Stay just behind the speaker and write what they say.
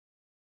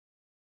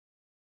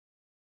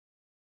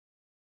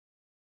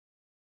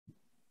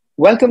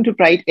Welcome to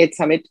Pride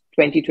Summit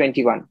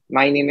 2021.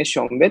 My name is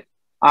Sombit.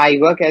 I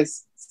work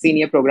as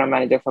Senior Program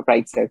Manager for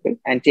Pride Circle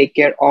and take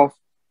care of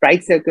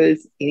Pride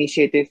Circle's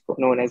initiative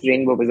known as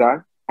Rainbow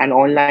Bazaar, an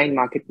online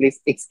marketplace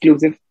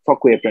exclusive for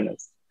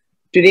queerpreneurs.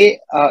 Today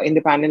in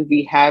the panel,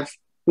 we have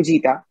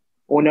Pujitha,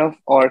 owner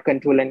for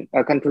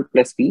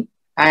Ctrl+P,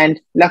 and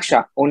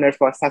Laksha, owner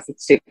for 𝗧𝗃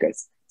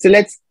Stickers. So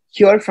let's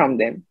hear from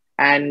them.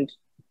 And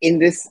in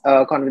this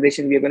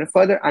conversation, we are going to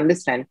further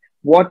understand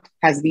what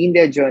has been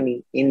their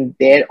journey in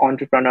their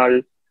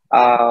entrepreneurial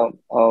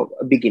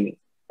beginning.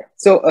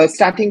 So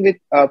starting with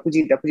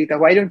Pujitha. Pujitha,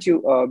 why don't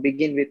you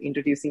begin with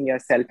introducing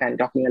yourself and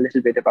talking a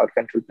little bit about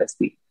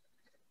Ctrl+P?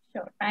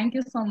 Sure. Thank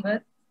you,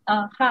 Sombit.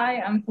 Hi,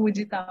 I'm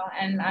Pujitha,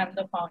 and I'm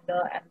the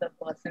founder and the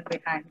person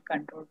behind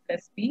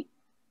Ctrl+P.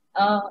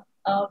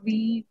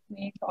 We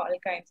make all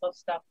kinds of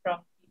stuff from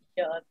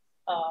t-shirts,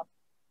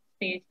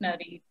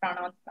 stationery,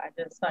 pronounce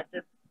badges,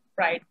 subtle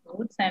pride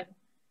boots, and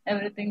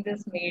everything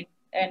is made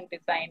and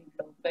designed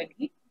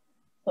locally.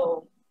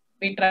 So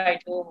we try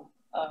to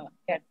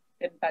get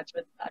in touch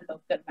with a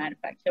local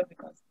manufacturer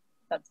because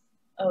that's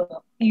an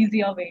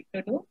easier way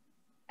to do.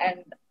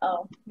 And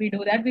we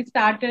do that. We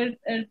started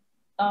it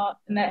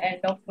in the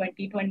end of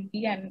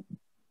 2020, and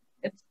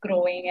it's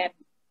growing, and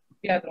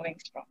we are growing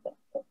stronger.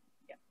 So,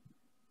 yeah.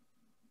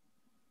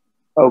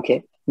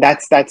 Okay,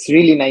 that's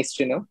really nice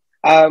to know.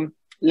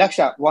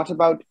 Laksha, what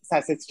about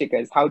𝗧𝗃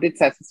Stickers? How did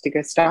𝗧𝗃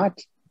Stickers start?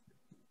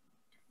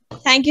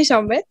 Thank you,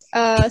 Sombit.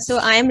 So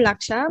I am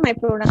Laksha. My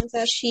pronouns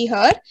are she,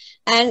 her,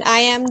 and I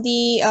am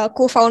the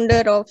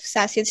co-founder of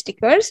𝗧𝗃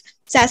Stickers.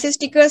 𝗧𝗃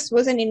Stickers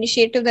was an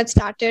initiative that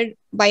started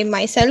by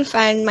myself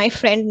and my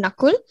friend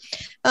Nakul.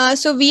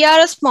 So we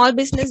are a small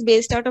business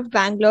based out of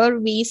Bangalore.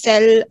 We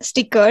sell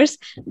stickers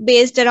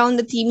based around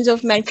the themes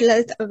of mental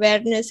health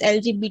awareness,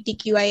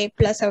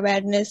 LGBTQIA+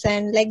 awareness,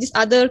 and like this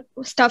other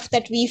stuff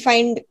that we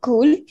find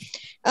cool.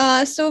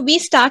 So we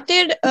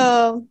started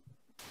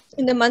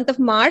in the month of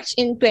March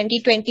in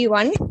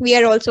 2021. We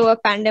are also a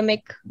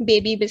pandemic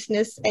baby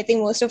business. I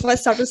think most of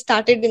us sort of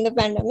started in the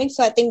pandemic.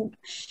 So I think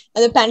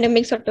the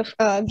pandemic sort of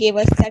gave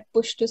us that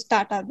push to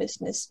start our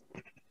business.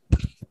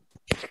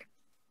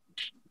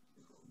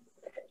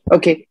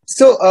 Okay,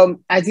 so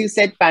as you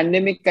said,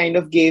 pandemic kind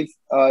of gave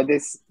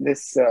this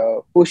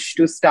push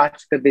to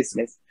start the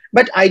business.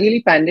 But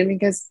ideally,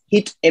 pandemic has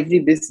hit every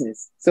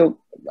business. So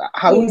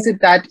how is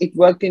it that it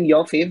worked in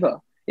your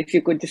favor? If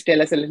you could just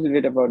tell us a little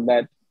bit about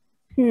that.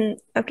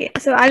 Okay,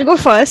 so I'll go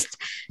first.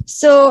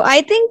 So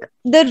I think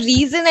the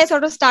reason I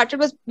sort of started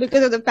was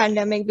because of the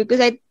pandemic, because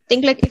I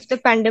think like if the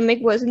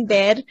pandemic wasn't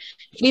there,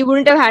 we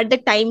wouldn't have had the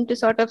time to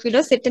sort of,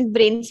 sit and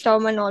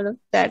brainstorm and all of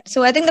that.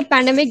 So I think the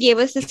pandemic gave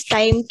us this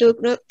time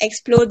to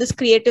explore this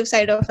creative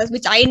side of us,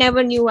 which I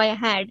never knew I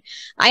had.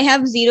 I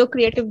have zero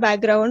creative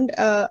background.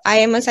 I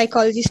am a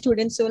psychology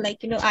student. So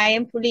like, I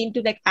am fully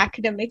into like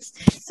academics.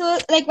 So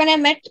like when I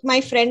met my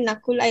friend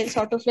Nakul, I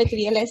sort of like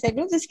realized that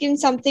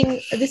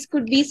this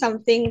could be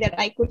something that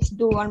I could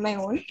do on my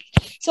own.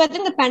 So I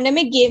think the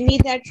pandemic gave me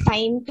that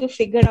time to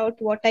figure out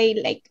what I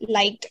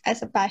liked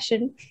as a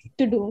passion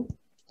to do.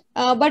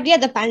 But yeah,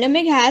 the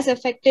pandemic has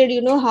affected,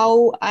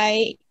 how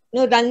I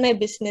run my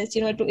business.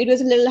 It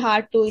was a little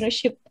hard to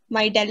ship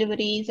my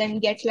deliveries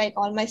and get like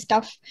all my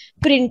stuff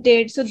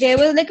printed. So there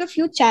were like a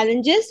few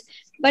challenges,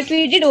 but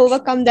we did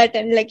overcome that,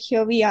 and like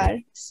here we are.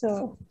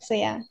 So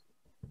yeah,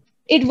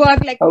 it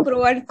worked like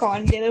pro and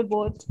con. They were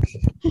both.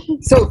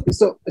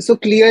 So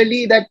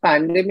clearly that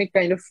pandemic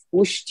kind of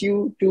pushed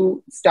you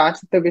to start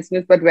the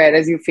business, but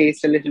whereas you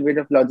faced a little bit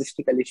of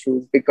logistical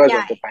issues because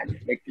of the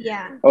pandemic.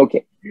 Yeah.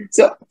 Okay.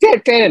 So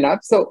fair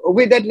enough. So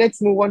with that,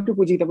 let's move on to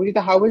Pujitha.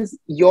 Pujitha, how has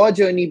your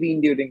journey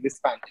been during this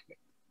pandemic?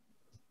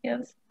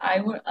 Yes, I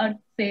would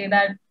say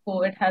that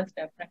COVID has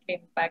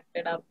definitely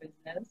impacted our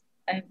business.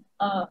 And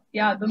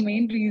the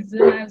main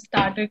reason I've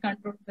started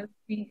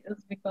Ctrl+P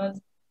is because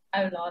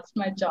I lost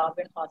my job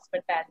in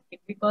hospitality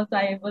because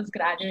I was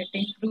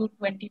graduating through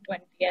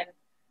 2020 and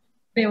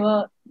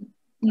there's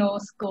no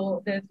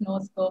scope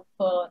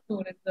for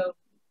tourism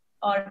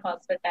or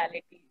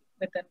hospitality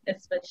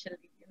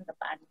especially in the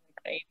pandemic,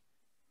 right?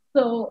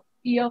 So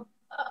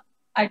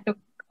I took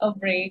a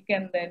break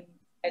and then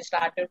I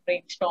started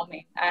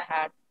brainstorming. I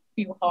had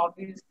few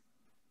hobbies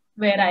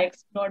where I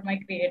explored my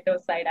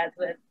creative side as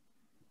well.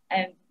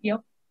 And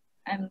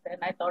then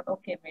I thought,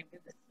 okay, maybe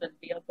this will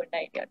be a good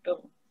idea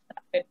to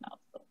start it now.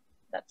 So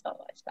that's how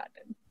I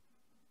started.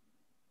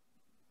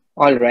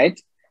 All right.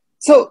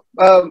 So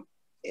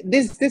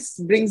this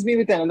brings me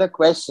with another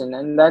question,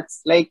 and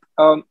that's like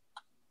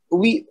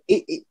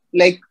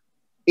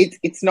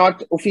it's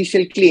not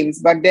official claims,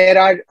 but there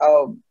are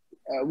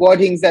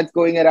wordings that's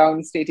going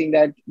around stating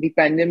that the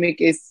pandemic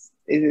is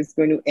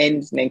going to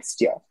end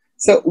next year.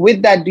 So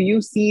with that, do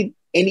you see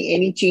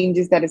any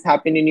changes that has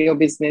happened in your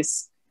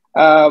business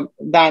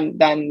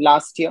than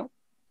last year?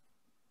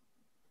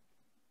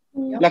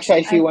 Yep. Laksha,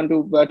 if you want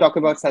to talk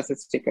about 𝗧𝗃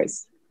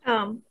Stickers.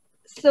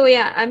 So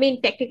yeah, I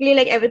mean, technically,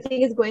 like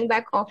everything is going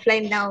back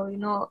offline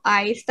now.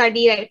 I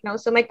study right now,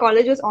 so my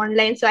college was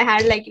online, so I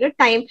had like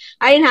time.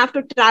 I didn't have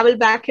to travel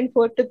back and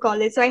forth to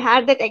college, so I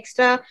had that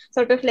extra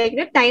sort of like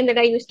time that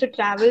I used to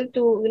travel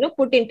to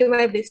put into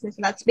my business.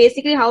 And that's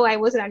basically how I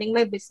was running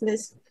my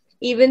business,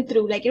 even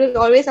through like it was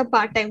always a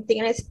part-time thing,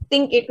 and I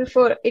think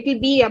it'll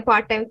be a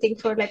part-time thing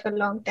for like a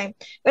long time.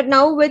 But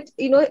now with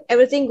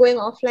everything going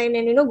offline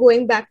and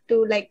going back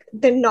to like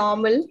the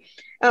normal,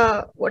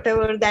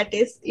 whatever that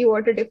is you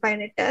want to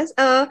define it as,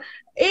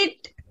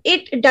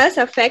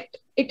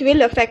 it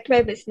will affect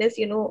my business,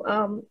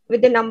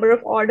 with the number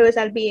of orders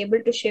I'll be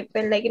able to ship,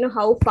 and like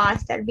how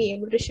fast I'll be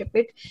able to ship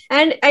it.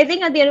 And I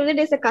think at the end of the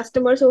day, it's the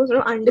customers who sort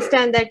of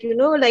understand that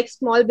like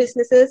small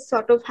businesses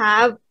sort of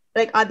have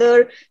like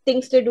other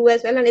things to do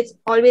as well, and it's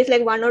always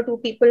like one or two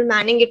people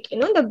manning it in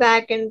the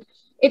back. And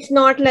it's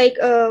not like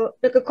a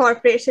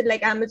corporation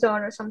like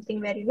Amazon or something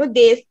where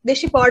they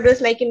ship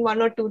orders like in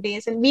 1 or 2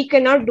 days, and we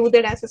cannot do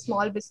that as a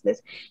small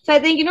business. So I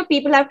think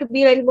people have to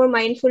be a little more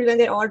mindful when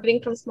they're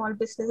ordering from small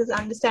businesses,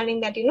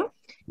 understanding that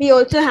we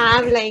also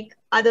have like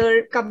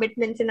other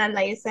commitments in our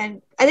lives,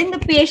 and I think the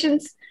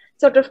patience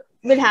sort of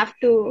will have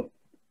to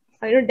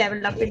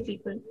develop in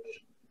people.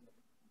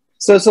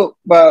 So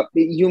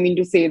you mean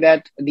to say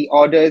that the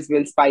orders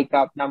will spike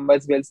up,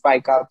 numbers will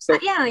spike up. So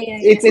yeah.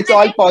 It's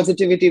all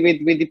positivity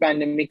with the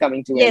pandemic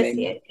coming to an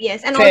end.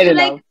 Yes. And fair also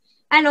enough.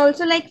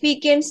 like we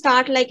can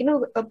start like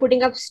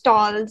putting up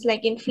stalls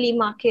like in flea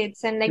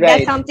markets, and like Right.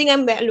 That's something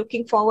I'm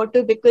looking forward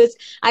to, because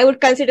I would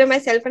consider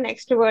myself an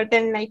extrovert,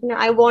 and like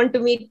I want to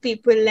meet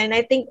people, and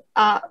I think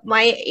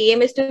my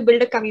aim is to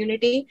build a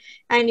community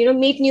and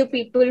meet new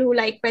people who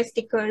like my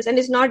stickers. And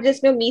it's not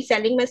just me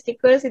selling my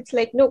stickers, it's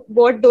like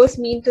what those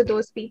mean to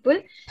those people.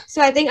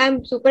 So I think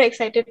I'm super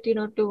excited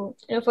to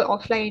for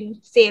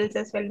offline sales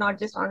as well, not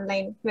just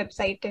online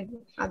website and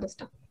other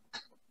stuff.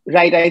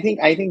 Right. I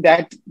think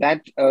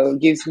that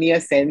gives me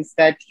a sense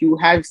that you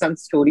have some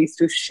stories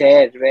to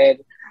share where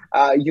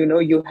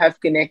you have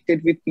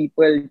connected with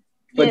people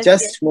for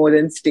just more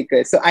than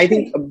stickers. So I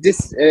think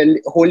just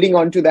holding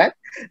on to that,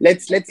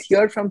 let's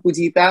hear from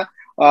Pujitha.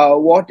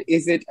 What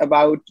is it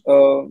about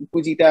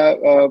Pujitha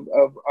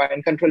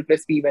and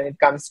Ctrl+P when it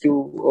comes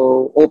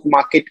to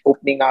market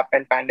opening up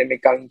and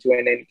pandemic coming to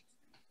an end?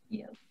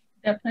 Yes,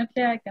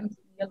 definitely I can see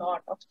a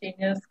lot of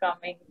changes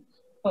coming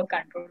for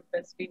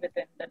Ctrl+P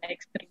within the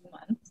next 3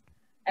 months.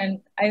 And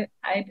I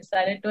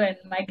decided to end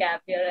my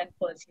gap year and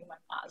pursue my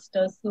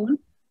master's soon.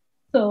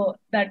 So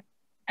that,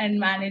 and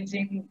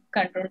managing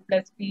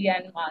Ctrl+P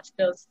and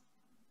masters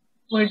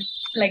would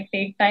like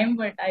take time,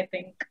 but I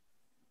think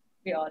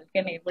we all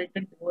can able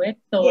to do it.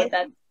 So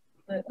that's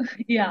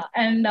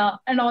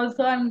and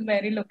also I'm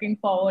very looking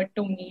forward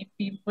to meet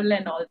people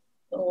and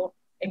also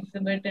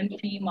exhibit in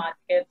flea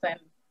markets, and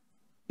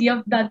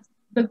that's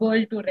the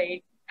goal,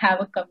 to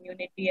have a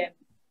community and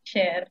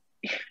share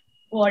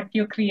what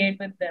you create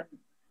with them,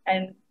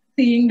 and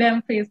seeing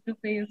them face to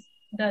face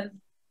does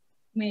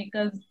make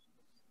us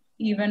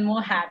even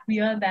more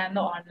happier than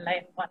the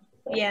online one.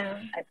 So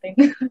I think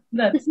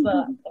that's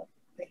the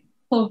thing.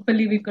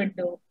 Hopefully we could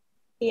do.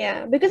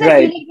 Yeah, because I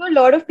feel like a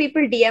lot of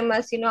people DM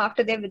us,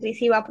 after they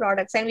receive our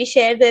products, and we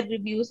share their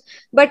reviews.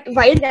 But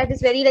while that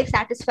is very like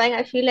satisfying,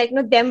 I feel like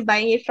them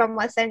buying it from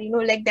us and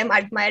like them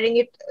admiring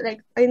it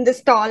like in the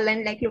stall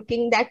and like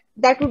looking,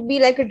 that would be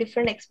like a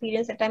different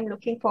experience that I'm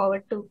looking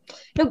forward to,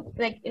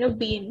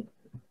 be in.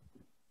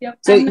 Yep.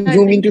 So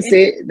you mean to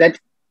say that?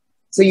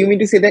 So you mean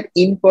to say that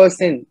in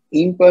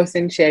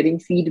person sharing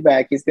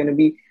feedback is going to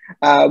be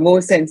more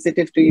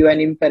sensitive to you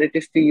and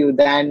imperative to you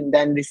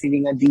than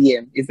receiving a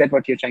DM? Is that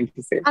what you're trying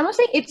to say? I'm not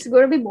saying it's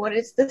going to be more.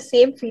 It's the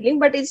same feeling,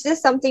 but it's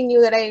just something new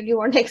that I really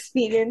want to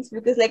experience,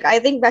 because like I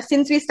think that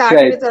since we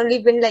started, it's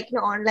only been like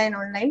online.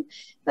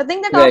 So I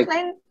think that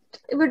offline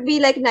it would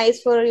be like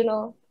nice for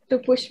to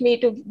push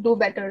me to do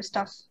better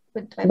stuff.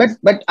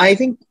 But I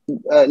think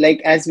like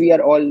as we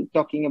are all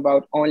talking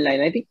about online,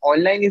 I think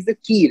online is the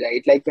key,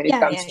 right? Like when it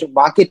comes to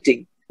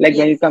marketing, when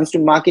it comes to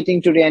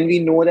marketing today, and we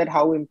know that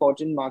how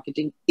important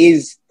marketing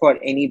is for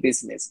any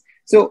business.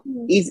 So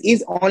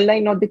is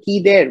online not the key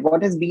there?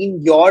 What has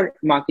been your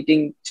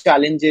marketing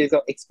challenges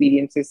or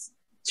experiences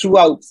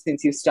throughout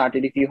since you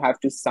started, if you have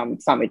to sum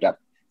it up?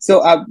 So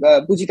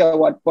Pujitha,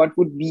 what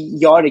would be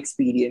your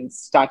experience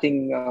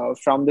starting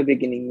from the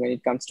beginning when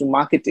it comes to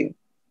marketing?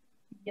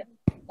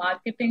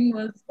 Marketing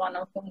was one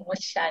of the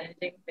most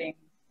challenging things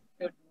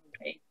to do,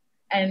 right?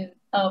 And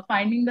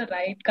finding the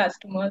right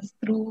customers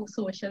through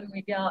social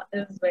media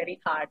is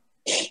very hard.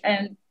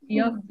 And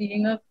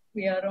being a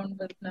queer-owned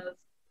business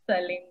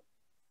selling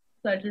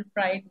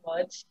𝗧𝗶𝗺𝗲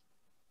merch,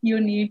 you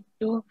need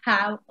to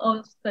have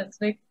a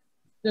specific,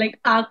 like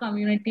our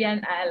community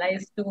and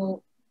allies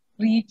to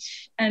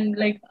reach and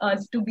like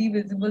us to be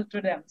visible to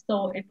them.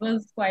 So it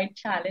was quite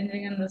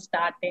challenging in the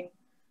starting,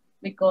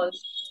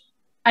 because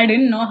I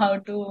didn't know how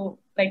to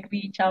like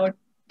reach out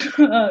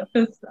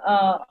to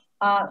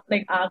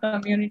our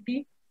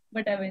community,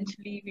 but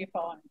eventually we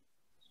found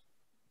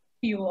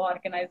few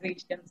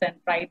organizations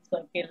and Pride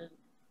Circle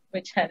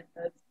which helped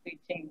us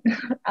reaching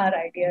our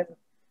ideas.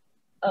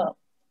 a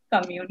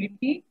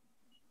community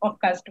of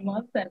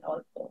customers, and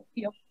also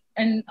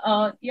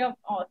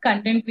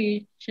content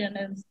creation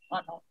is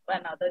one of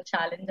another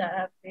challenge I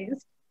have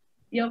faced.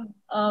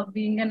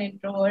 Being an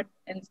introvert,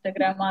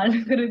 Instagram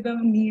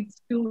algorithm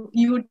needs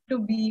you to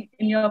be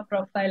in your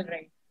profile,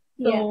 right?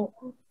 So,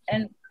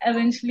 and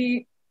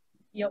eventually,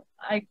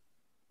 I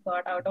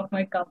got out of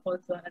my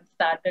comfort zone and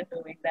started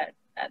doing that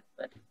as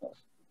well. So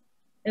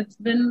it's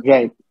been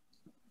right.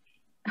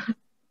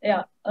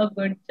 A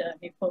good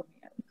journey for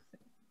me, I would say.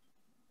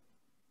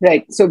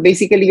 Right. So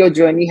basically, your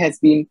journey has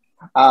been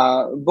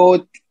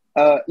both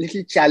a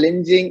little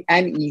challenging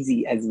and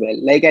easy as well.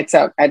 Like at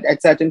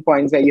certain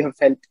points where you have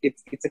felt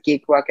it's a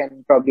cakewalk,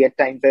 and probably at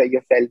times where you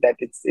have felt that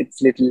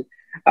it's little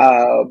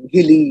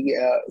hilly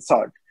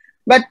sort.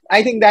 But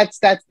I think that's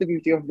the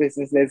beauty of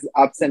business. There's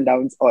ups and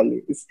downs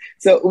always.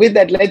 So with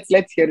that,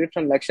 let's hear it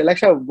from Laksha.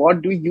 Laksha,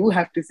 what do you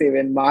have to say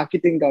when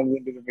marketing comes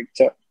into the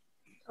picture?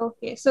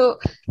 Okay, so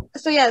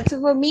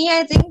for me,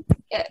 I think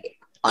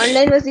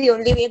online was the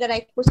only way that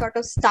I could sort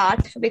of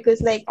start,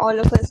 because like all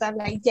of us are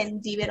like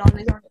Gen Z, we're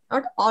always on,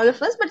 not all of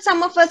us, but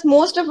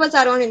most of us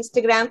are on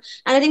Instagram.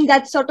 And I think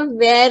that's sort of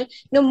where,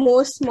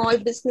 most small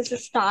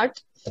businesses start.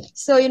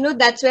 So,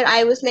 that's where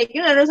I was like,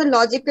 it was a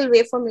logical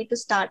way for me to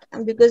start.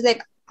 And because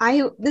like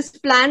this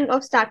plan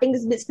of starting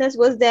this business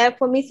was there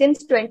for me since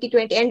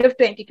 2020, end of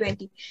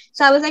 2020.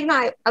 So I was like,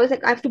 I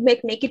have to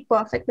make it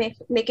perfect,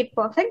 make it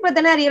perfect. But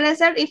then I realized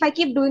that if I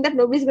keep doing that,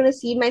 nobody's going to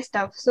see my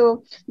stuff.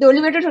 So the only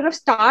way to sort of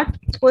start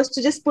was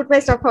to just put my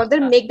stuff out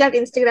there, make that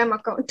Instagram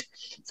account.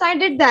 So I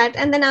did that.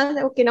 And then I was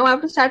like, okay, now I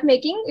have to start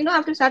making, I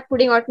have to start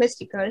putting out my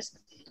stickers.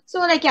 So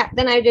like,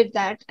 then I did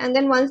that. And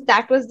then once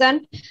that was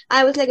done,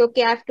 I was like,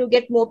 okay, I have to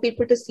get more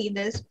people to see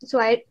this.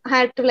 So I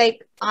had to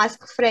like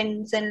ask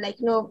friends and like,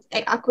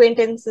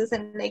 acquaintances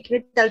and like,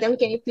 tell them,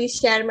 can you please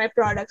share my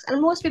products?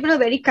 And most people are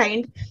very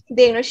kind.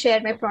 They,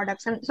 shared my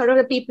products, and sort of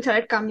the people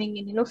started coming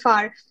in,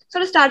 far.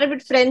 Sort of started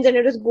with friends and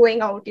it was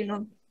going out,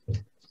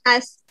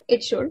 as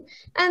it should.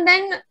 And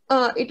then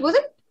it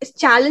wasn't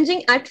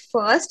challenging at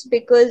first,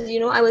 because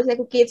I was like,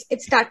 okay,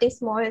 it's starting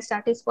small,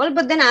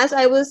 but then as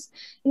I was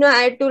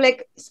I had to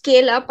like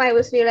scale up, I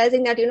was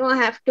realizing that I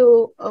have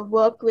to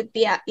work with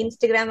the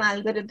Instagram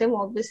algorithm,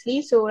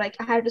 obviously. So like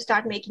I had to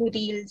start making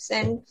reels,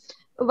 and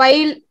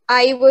while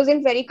I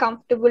wasn't very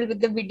comfortable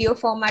with the video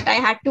format, I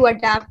had to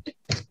adapt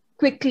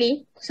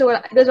quickly. So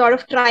there's a lot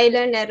of trial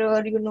and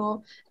error,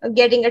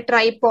 getting a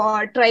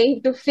tripod,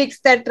 trying to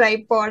fix that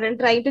tripod, and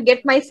trying to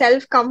get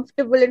myself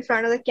comfortable in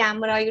front of the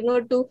camera,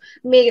 to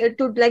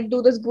like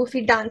do those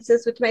goofy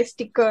dances with my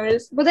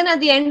stickers. But then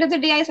at the end of the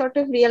day, I sort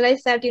of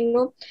realized that,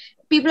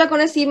 people are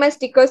going to see my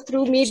stickers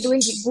through me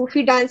doing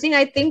goofy dancing.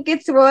 I think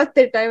it's worth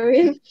it. I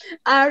mean,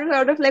 I would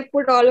sort of like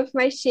put all of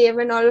my shame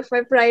and all of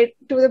my pride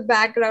to the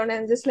background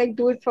and just like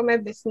do it for my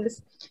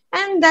business.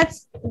 And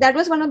that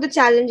was one of the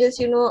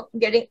challenges,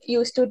 getting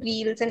used to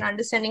reels and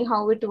understanding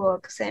how it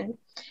works. And,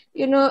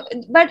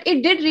 but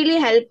it did really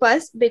help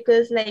us,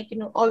 because like,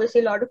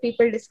 obviously a lot of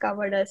people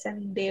discovered us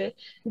and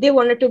they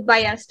wanted to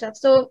buy our stuff.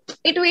 So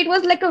it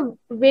was like a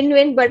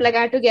win-win, but like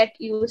I had to get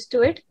used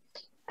to it.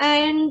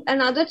 And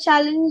another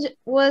challenge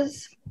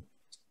was,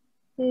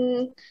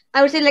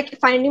 I would say, like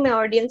finding my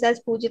audience, as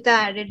Pujitha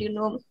added,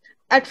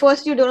 at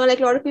first you don't know, like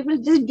a lot of people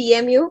just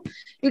DM you.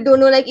 You don't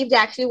know like if they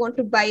actually want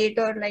to buy it,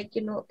 or like,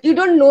 you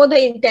don't know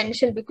the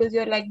intention, because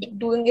you're like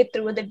doing it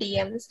through the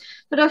DMs.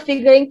 Sort of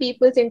figuring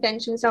people's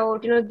intentions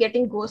out,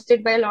 getting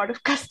ghosted by a lot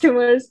of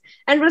customers.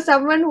 And for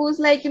someone who's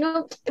like,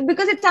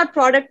 because it's our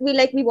product, we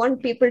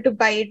want people to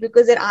buy it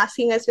because they're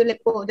asking us, we're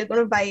like, oh, they're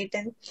going to buy it.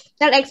 And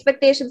that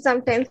expectation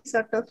sometimes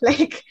sort of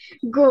like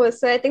goes.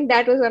 So I think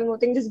that was one more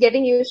thing, just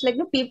getting used, like,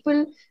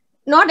 people,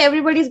 not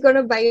everybody's going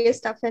to buy your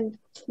stuff, and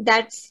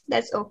that's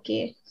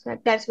okay. So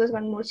that was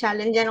one more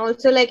challenge. And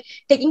also like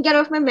taking care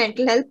of my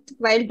mental health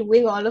while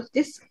doing all of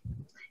this,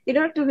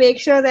 to make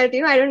sure that,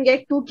 I don't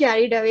get too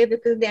carried away,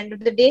 because at the end of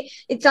the day,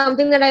 it's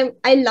something that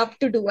I love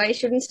to do. I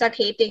shouldn't start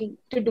hating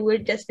to do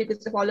it just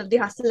because of all of the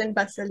hustle and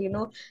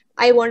bustle.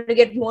 I want to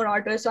get more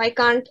orders, so I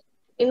can't,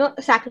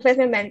 sacrifice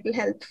my mental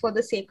health for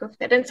the sake of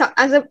that. And so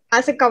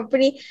as a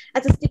company,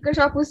 as a sticker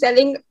shop who's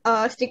selling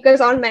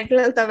stickers on mental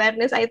health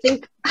awareness, I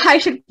think I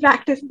should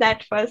practice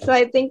that first. So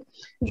I think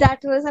that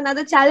was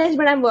another challenge,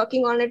 but I'm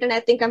working on it, and I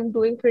think I'm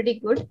doing pretty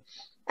good.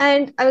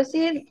 And I would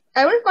say,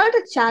 I wouldn't call it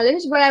a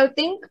challenge, but I would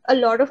think a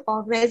lot of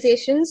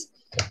organizations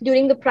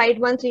during the Pride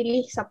Month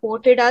really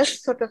supported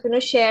us, sort of,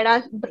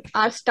 shared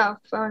our stuff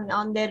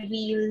on their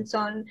reels,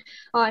 on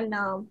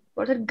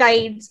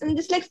guides, and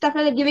just like stuff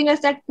like giving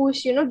us that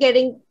push,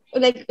 getting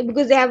like,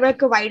 because they have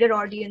like a wider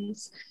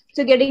audience.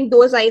 So getting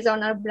those eyes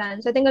on our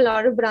brands. I think a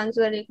lot of brands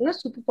were like,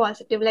 super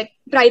positive. Like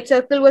Pride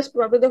Circle was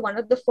probably one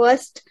of the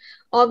first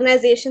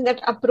organization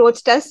that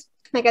approached us.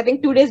 Like I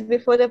think 2 days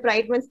before the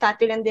Pride Month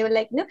started, and they were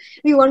like,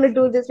 we want to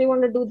do this, we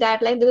want to do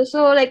that. Like they were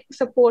so like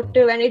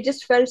supportive, and it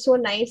just felt so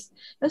nice.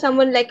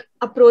 Someone like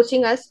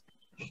approaching us.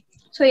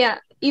 So yeah,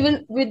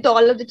 even with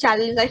all of the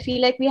challenges, I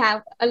feel like we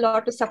have a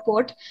lot of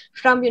support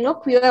from,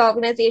 queer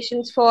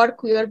organizations for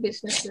queer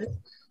businesses.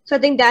 So I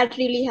think that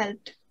really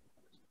helped.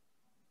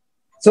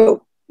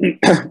 So,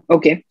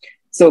 okay.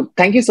 So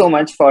thank you so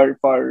much for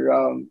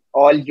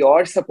all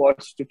your support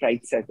to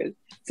Pride Circle.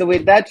 So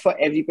with that, for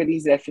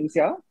everybody's reference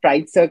here,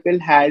 Pride Circle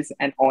has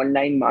an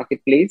online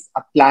marketplace,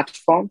 a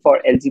platform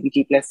for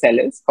LGBT plus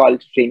sellers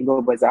called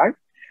Rainbow Bazaar.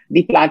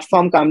 The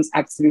platform comes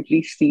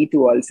absolutely free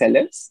to all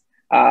sellers,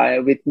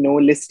 with no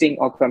listing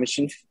or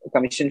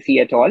commission fee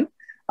at all.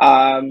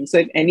 So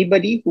if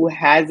anybody who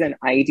has an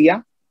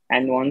idea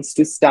and wants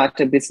to start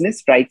a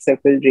business, Pride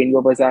Circle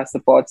Rainbow Bazaar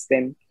supports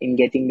them in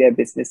getting their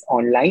business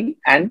online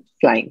and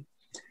flying.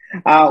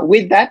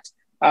 With that,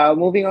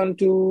 moving on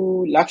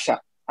to Laksha,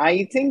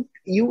 I think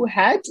you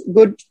had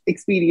good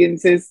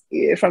experiences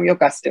from your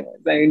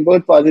customers. I mean,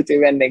 both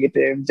positive and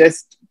negative,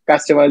 just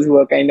customers who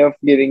are kind of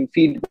giving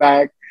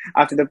feedback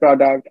after the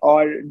product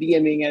or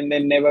DMing and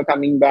then never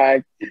coming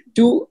back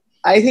to,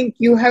 I think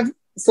you have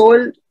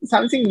sold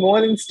something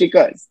more than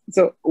stickers.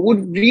 So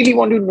would really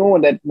want to know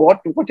that what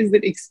is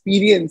the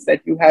experience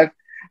that you have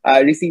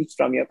received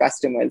from your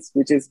customers,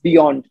 which is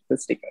beyond the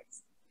stickers?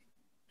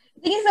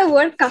 I think the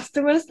word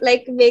customers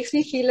like makes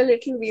me feel a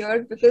little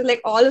weird, because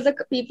like all of the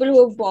people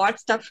who have bought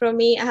stuff from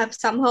me, I have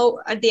somehow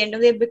at the end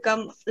of the day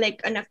become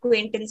like an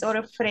acquaintance or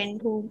a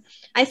friend who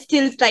I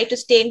still try to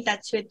stay in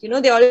touch with.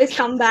 They always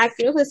come back,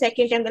 for the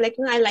second time. They're like,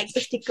 I like the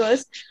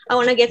stickers. I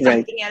want to get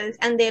something else.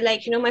 And they're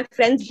like, my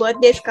friend's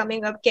birthday is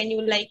coming up. Can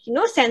you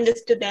send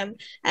this to them?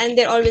 And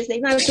they're always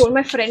like, I've told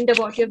my friend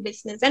about your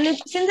business. And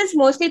since it's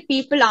mostly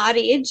people our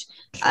age,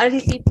 are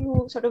the people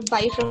who sort of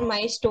buy from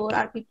my store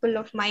are people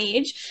of my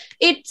age.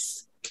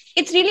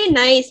 It's really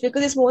nice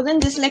because it's more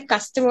than just like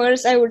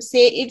customers. I would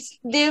say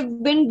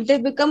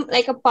they've become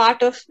like a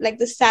part of like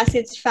the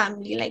Sausage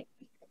family.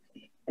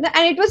 And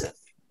I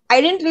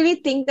didn't really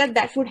think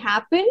that would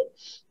happen,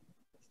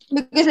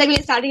 because like when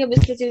you're starting a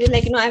business, you're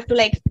like, I have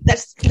to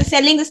that's the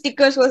selling the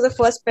stickers was the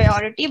first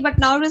priority. But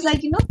now it was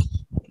like,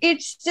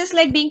 it's just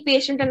like being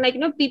patient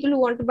and people who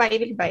want to buy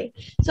will buy.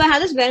 So I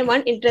had this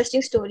one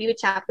interesting story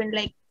which happened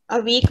like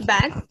a week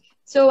back.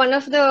 So one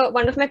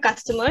of my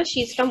customers,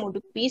 she's from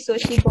Udupi, so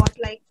she bought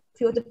like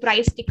few of the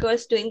Pride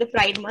stickers during the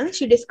Pride month.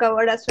 She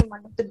discovered us from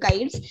one of the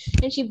guides,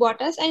 and she bought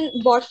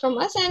from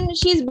us, and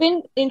she's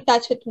been in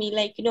touch with me.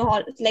 Like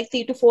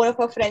 3 to 4 of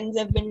her friends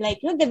have been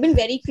they've been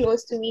very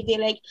close to me.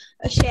 They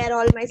share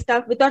all my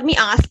stuff without me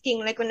asking.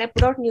 Like when I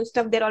put out new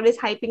stuff, they're always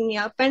hyping me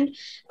up. And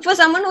for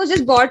someone who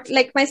just bought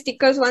like my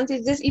stickers once,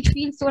 it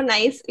feels so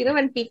nice,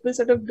 when people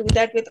sort of do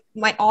that with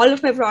all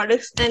of my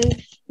products.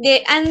 And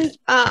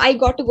I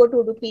got to go to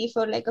Udupi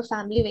for like a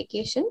family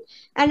vacation,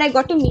 and I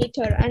got to meet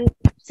her. And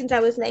since I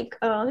was like,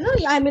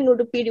 I'm in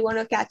Udupi, do you want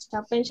to catch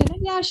up? And she's like,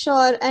 yeah,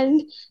 sure.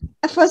 And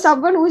for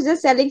someone who's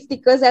just selling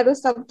stickers, that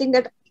was something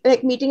that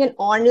like meeting an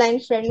online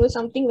friend was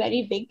something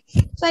very big.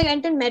 So I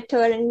went and met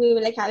her, and we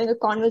were like having a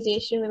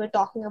conversation. We were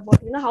talking about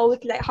how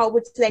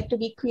it's like to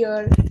be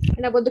queer,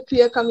 and about the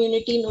queer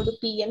community in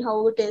Udupi and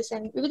how it is.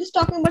 And we were just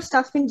talking about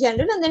stuff in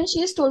general. And then she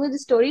just told me the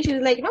story. She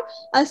was like,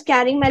 I was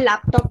carrying my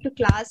laptop to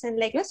class,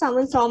 and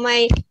someone saw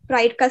my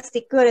Pride Ka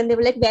sticker, and they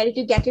were like, where did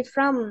you get it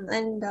from?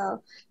 And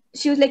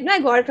she was like, no, I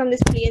got it from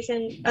this place.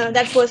 And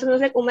that person was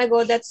like, oh my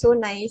God, that's so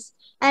nice.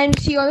 And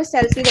she always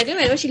tells me that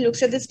whenever she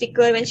looks at the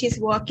sticker when she's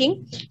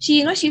working,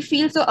 she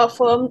feels so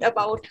affirmed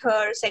about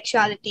her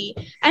sexuality.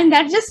 And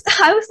that just,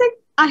 I was like,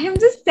 I am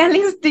just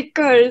selling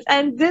stickers.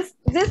 And this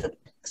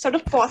sort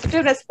of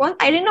positive response,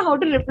 I didn't know how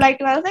to reply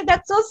to. I was like,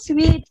 that's so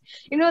sweet,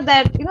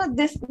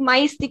 this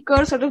my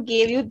sticker sort of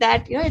gave you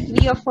that,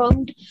 it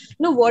reaffirmed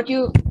what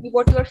you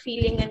are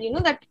feeling,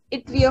 and that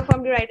it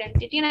reaffirmed your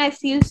identity. And I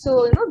feel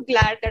so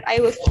glad that I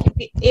was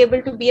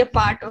able to be a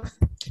part of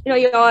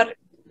your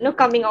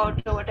coming out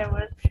or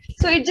whatever.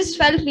 So it just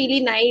felt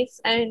really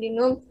nice. And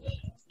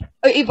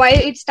why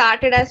it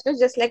started as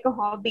just like a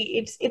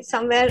hobby, it's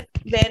somewhere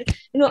where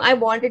I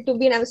wanted to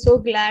be, and I'm so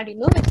glad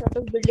like sort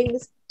of building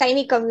this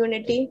tiny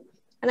community,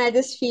 and I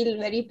just feel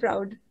very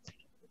proud.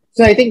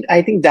 So I think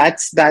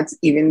that's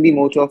even the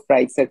motto of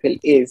Pride Circle,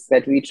 is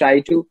that we try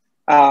to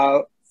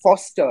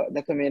foster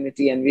the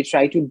community, and we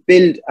try to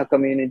build a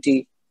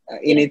community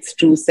in its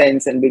true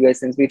sense and bigger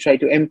sense. We try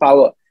to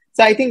empower.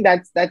 So I think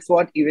that's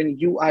what even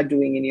you are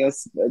doing in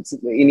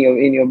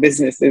your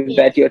business, is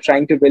that you're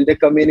trying to build a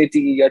community.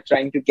 You're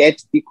trying to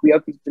get the queer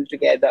people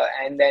together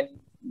and then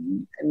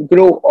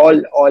grow all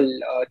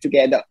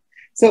together.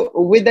 So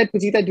with that,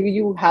 Pujitha, do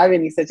you have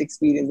any such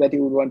experience that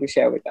you would want to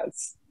share with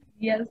us?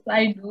 Yes,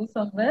 I do,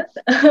 Sombit.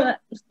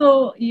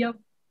 So yeah,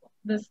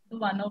 this is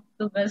one of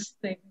the best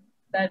things,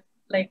 that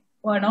like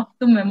one of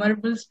the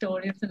memorable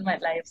stories in my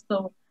life.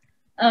 So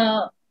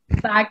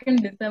back in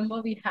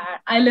December,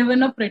 I live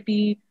in a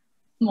pretty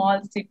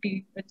small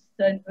city, which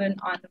is in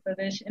Andhra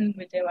Pradesh, in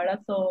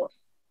𝗦𝗽𝗲𝗀𝗃. So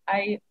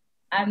I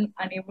am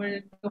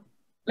unable to,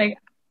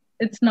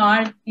 it's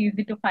not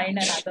easy to find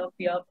another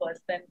queer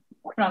person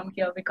from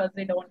here, because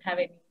we don't have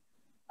any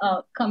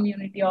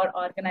community or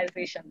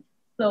organization.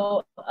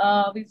 So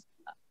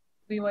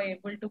we were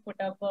able to put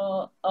up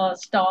a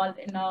stall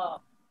in a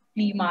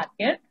flea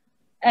market,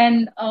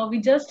 and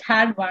we just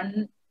had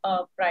one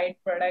Pride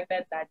product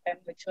at that time,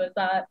 which was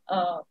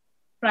our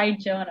Pride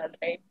journal,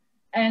 right?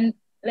 And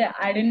like,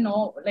 I didn't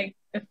know like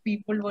if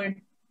people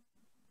would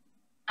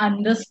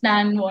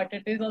understand what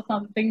it is or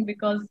something,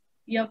 because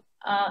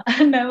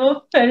I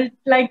never felt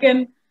like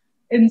an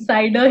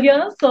insider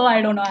here. So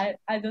I don't know.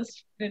 I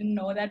just didn't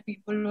know that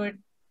people would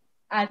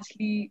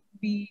actually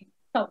be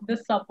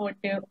this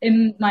supportive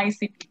in my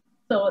city.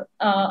 So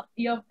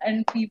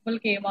and people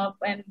came up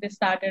and they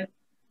started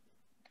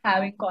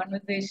having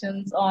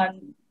conversations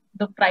on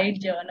the Pride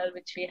journal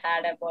which we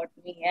had about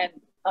me, and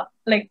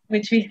like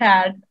which we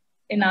had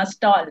in our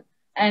stall.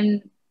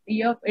 And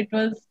it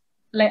was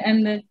like,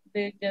 and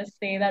they just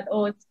say that,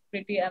 oh, it's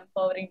pretty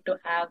empowering to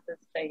have this,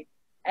 right?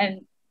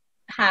 And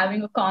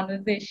having a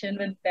conversation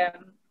with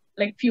them,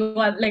 like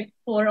like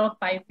 4 or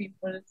 5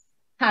 people,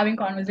 having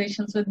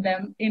conversations with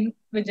them in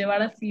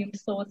Vijayawada seemed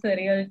so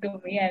surreal to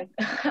me, and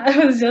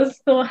I was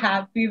just so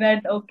happy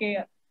that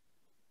okay,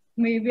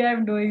 maybe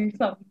I'm doing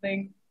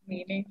something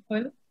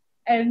meaningful.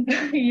 And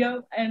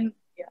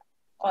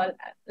all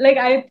like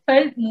I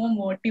felt more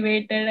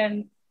motivated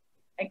and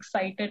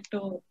excited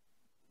to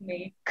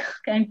make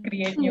and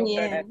create new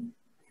products.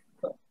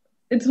 So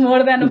it's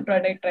more than a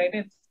product, right?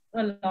 It's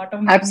a lot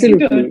of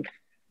absolutely.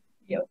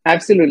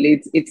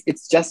 Absolutely,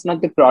 it's just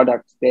not the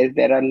product.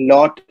 There are a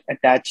lot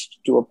attached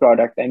to a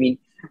product. I mean,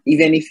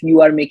 even if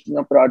you are making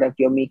a product,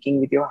 you're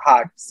making with your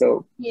heart.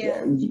 So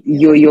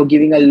you're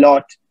giving a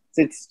lot.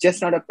 So it's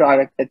just not a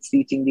product that's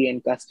reaching the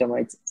end customer.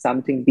 It's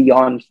something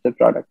beyond the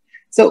product.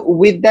 So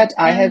with that,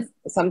 I have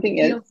something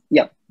else.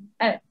 Yeah.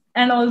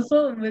 And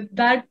also with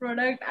that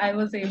product, I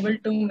was able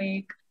to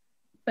make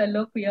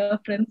fellow queer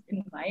friends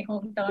in my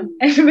hometown,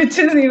 which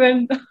is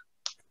even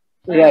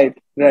right.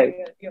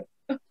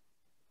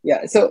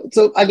 Yeah.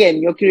 So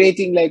again, you're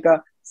creating like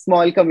a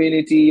small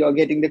community. You're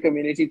getting the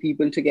community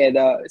people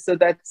together. So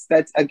that's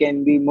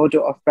again the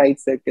motto of Pride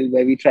Circle,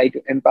 where we try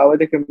to empower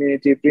the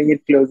community, bring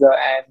it closer,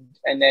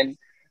 and then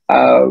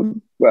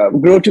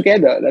grow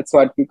together. That's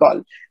what we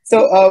call.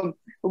 So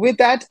with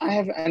that, I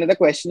have another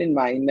question in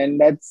mind, and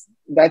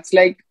that's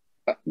like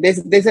there's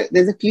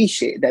a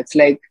cliche that's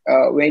like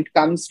when it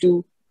comes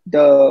to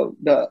the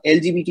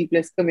LGBT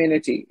plus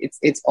community,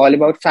 it's all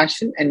about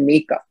fashion and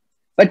makeup.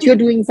 But you're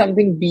doing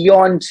something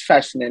beyond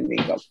fashion and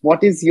makeup.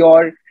 What is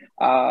your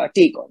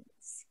take on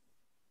this?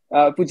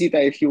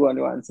 Pujitha, if you want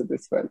to answer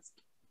this first.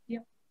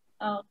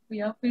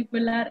 Queer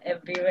people are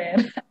everywhere,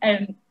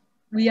 and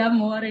we are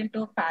more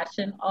into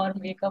fashion or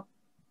makeup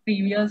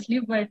previously,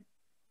 but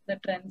the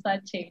trends are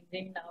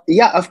changing now.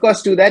 Yeah, of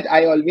course. To that,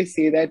 I always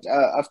say that,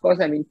 of course,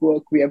 I mean,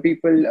 queer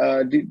people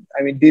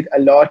did a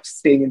lot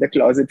staying in the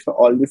closet for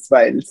all this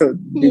while. So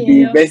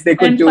the best they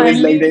could do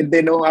finally, is like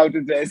they know how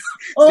to dress.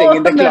 Staying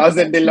in the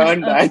closet, they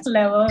learned that.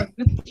 Clever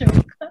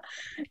joke.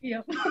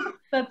 Yep,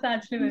 that's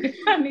actually very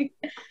funny.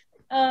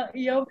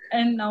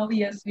 And now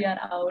yes, we are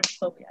out,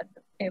 so we are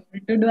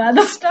able to do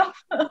other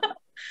stuff.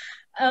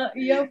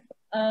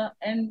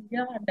 And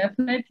yeah,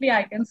 definitely,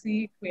 I can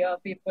see queer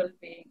people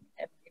being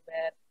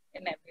everywhere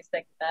in every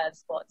sector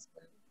as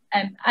possible.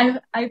 And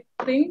I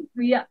think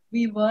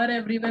we were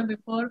everywhere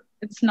before.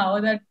 It's now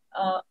that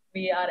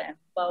we are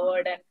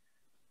empowered and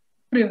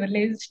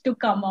privileged to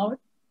come out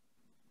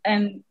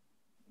and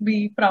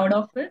be proud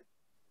of it.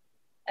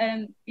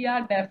 And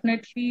yeah,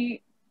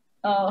 definitely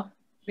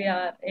we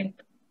are in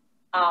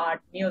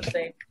art,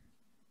 music,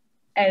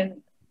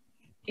 and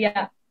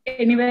yeah,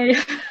 anywhere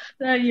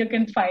you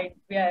can find,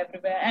 we are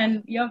everywhere.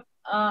 And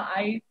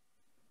I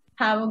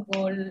have a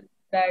goal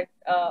that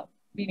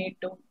we need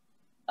to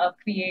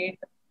create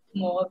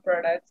more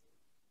products,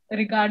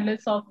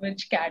 regardless of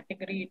which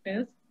category it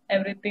is.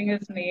 Everything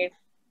is made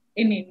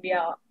in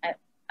India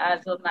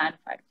as a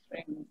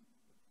manufacturing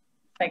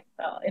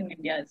sector in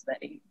India is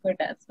very good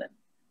as well.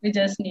 We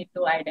just need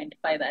to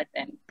identify that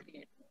and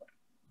create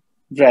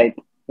more.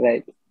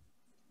 Right.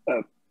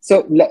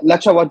 So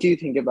Laksha, what do you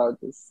think about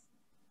this?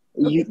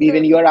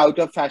 Even you're out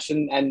of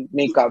fashion and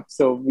makeup,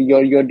 so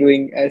you're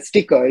doing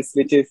stickers,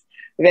 which is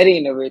very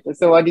innovative.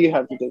 So what do you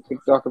have to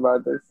talk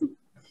about this?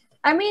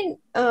 I mean,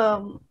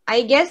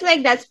 I guess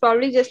like that's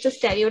probably just a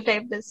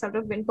stereotype that's sort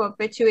of been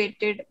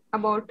perpetuated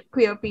about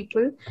queer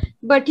people.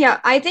 But yeah,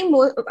 I think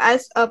more,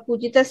 as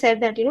Pujitha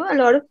said, that, a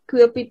lot of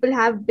queer people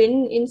have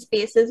been in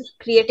spaces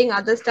creating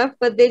other stuff,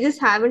 but they just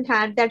haven't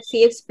had that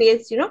safe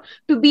space,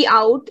 to be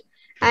out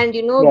and,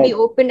 right. be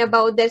open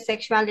about their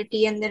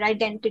sexuality and their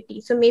identity.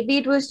 So maybe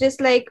it was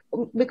just like,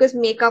 because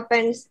makeup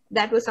and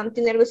that was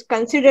something that was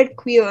considered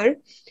queer,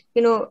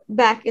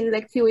 back in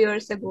like few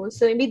years ago.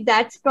 So maybe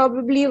that's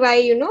probably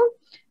why,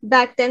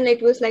 back then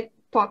it was like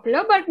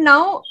popular. But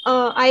now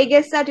I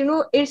guess that,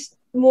 it's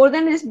more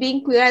than just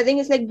being queer. I think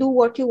it's like, do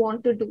what you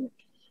want to do.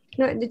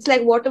 It's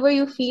like whatever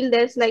you feel,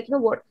 there's like,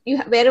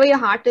 wherever your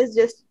heart is,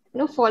 just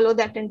follow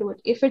that and do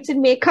it. If it's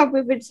in makeup,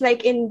 if it's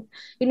like in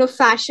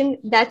fashion,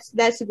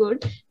 that's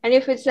good. And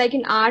if it's like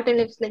in art, and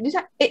if it's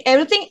like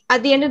everything,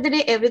 at the end of the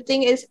day,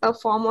 everything is a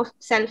form of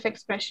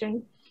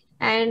self-expression,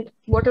 and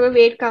whatever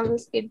way it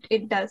comes,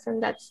 it does.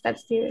 And that's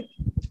the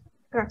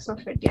crux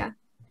of it. Yeah,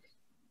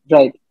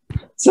 right.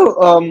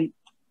 So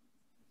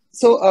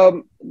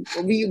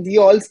we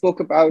all spoke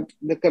about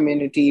the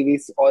community, we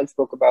all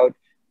spoke about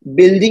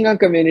building a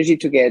community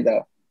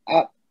together,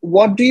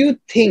 what do you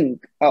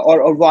think,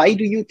 or why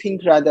do you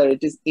think rather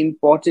it is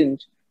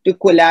important to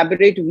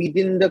collaborate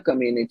within the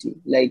community?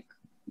 Like,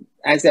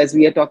 as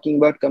we are talking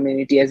about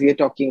community, as we are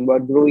talking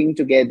about growing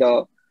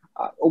together,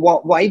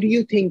 why do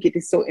you think it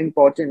is so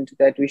important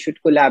that we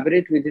should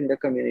collaborate within the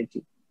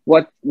community?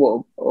 What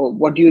do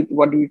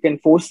you can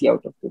foresee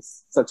out of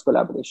this, such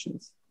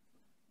collaborations?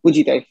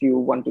 Pujitha, if you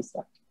want to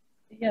start.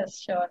 Yes,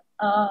 sure.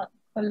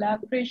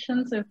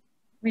 Collaborations, if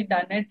we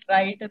done it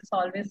right, it's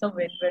always a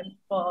win-win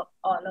for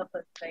all of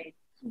us, right?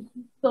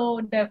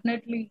 So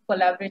definitely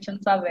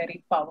collaborations are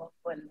very powerful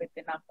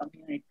within our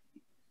community,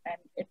 and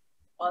it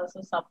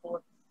also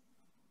supports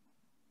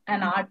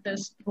an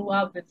artist through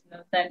our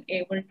business and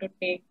able to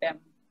take them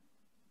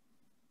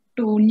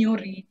to new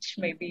reach.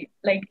 Maybe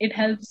like it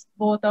helps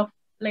both of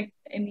like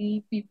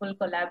any people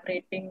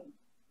collaborating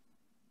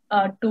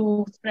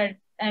to spread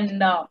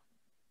and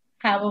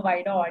have a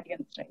wider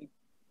audience, right?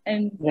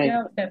 And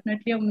yeah,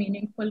 definitely a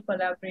meaningful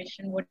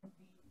collaboration would be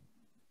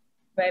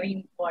very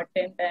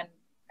important, and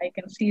I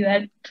can see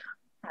that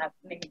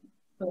happening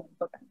soon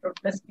for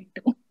Ctrl+P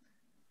too.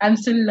 I'm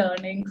still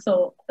learning,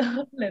 so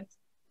let's.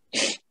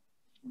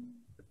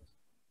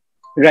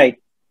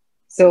 Right.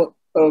 So,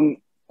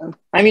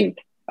 I mean,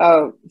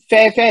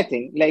 fair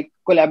thing. Like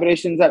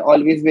collaborations are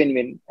always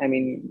win-win. I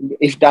mean,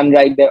 if done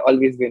right, they're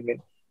always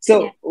win-win.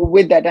 So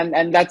with that,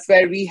 and that's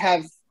where we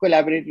have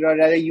collaborated, or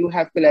rather you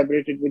have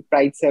collaborated with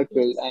Pride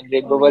Circle and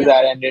Rainbow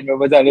Bazaar, and Rainbow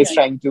Bazaar is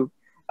trying to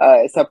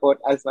support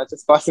as much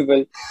as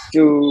possible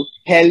to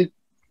help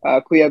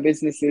queer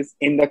businesses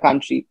in the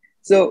country.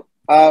 So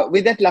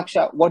with that,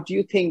 Laksha, what do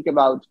you think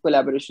about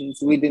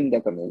collaborations within the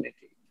community?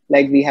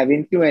 Like we have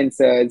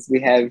influencers, we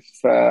have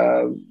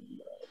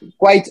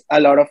quite a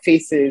lot of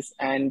faces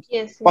and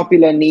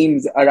popular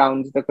names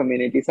around the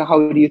community. So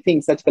how do you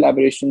think such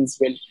collaborations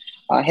will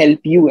help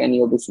you and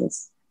your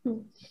business?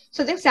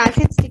 So I think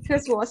Sassy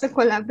Stickers was a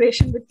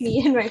collaboration with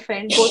me and my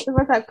friend. Both of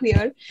us are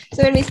queer.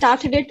 So when we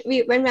started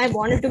it, when I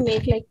wanted to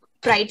make like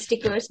Pride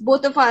stickers,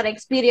 both of our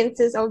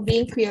experiences of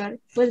being queer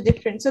was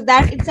different. So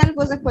that itself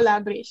was a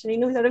collaboration. You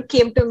know, sort of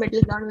came to a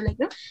middle ground. We're like,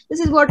 no,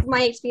 this is what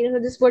my experience, or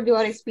this is what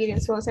your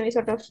experience was, and we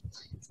sort of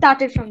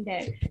started from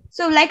there.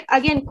 So, like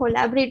again,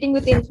 collaborating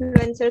with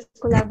influencers,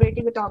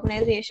 collaborating with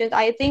organizations.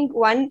 I think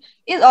one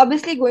is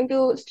obviously going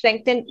to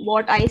strengthen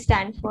what I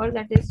stand for.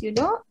 That is, you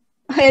know,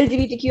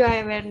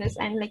 LGBTQI awareness,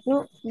 and like, you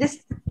know,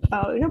 just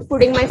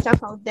putting my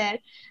stuff out there,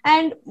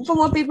 and for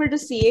more people to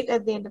see it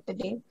at the end of the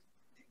day.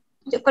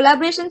 So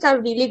collaborations are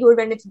really good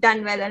when it's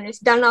done well and it's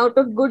done out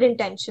of good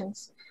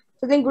intentions.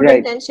 So then good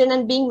intention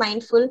and being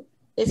mindful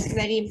is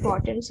very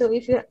important. So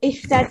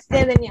if that's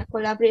there, then yeah,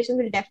 collaboration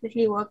will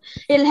definitely work.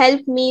 It'll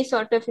help me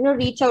sort of, you know,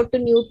 reach out to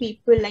new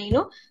people and, you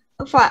know,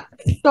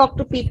 talk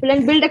to people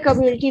and build a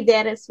community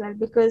there as well,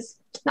 because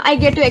I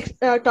get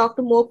to talk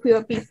to more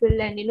queer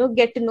people and, you know,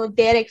 get to know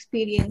their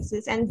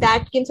experiences, and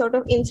that can sort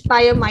of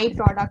inspire my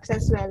products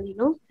as well, you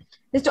know,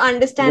 just to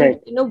understand,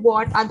 you know,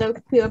 what other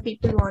queer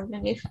people want,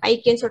 and if I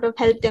can sort of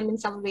help them in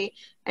some way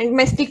and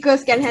my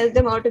stickers can help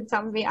them out in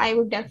some way, I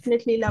would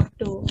definitely love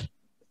to,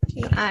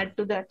 you know, add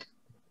to that.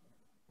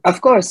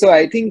 Of course. So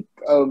I think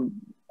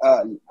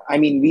I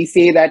mean, we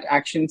say that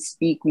actions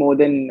speak more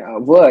than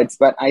words,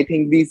 but I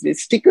think these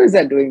stickers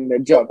are doing the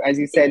job. As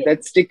you said,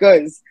 that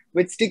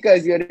with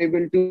stickers, you're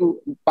able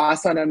to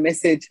pass on a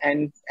message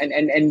and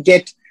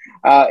get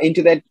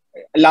into that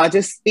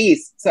larger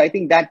space. So I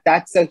think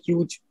that's a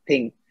huge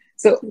thing.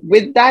 So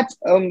with that,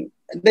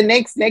 the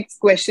next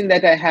question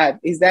that I have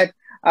is that,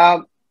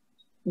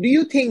 do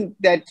you think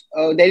that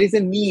there is a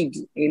need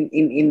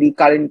in the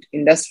current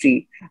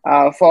industry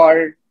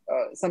for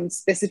some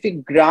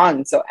specific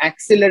grants or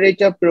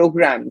accelerator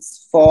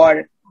programs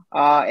for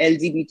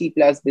LGBT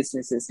plus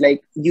businesses?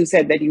 Like you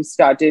said that you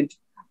started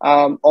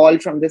all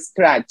from the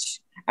scratch,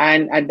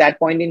 and at that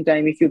point in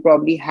time, if you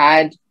probably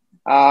had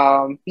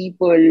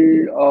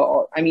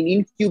people, I mean,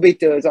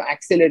 incubators or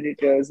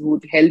accelerators who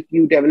would help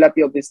you develop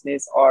your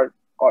business or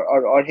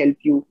help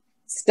you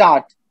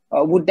start,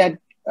 would that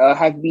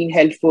have been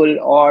helpful,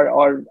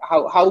 or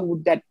how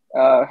would that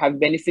have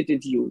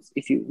benefited you,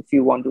 if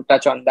you want to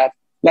touch on that?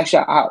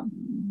 Laksha,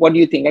 what do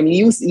you think? I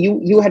mean,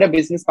 you had a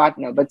business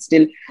partner, but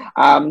still,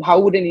 how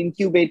would an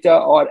incubator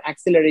or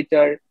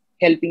accelerator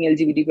helping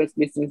LGBT plus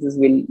businesses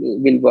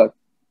will work?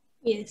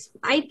 Yes,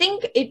 I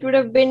think it would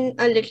have been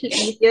a little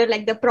easier,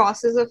 like the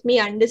process of me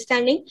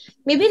understanding,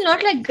 maybe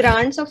not like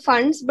grants or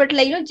funds, but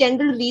like, you know,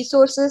 general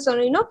resources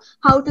on, you know,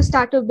 how to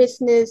start a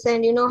business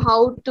and, you know,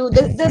 how to,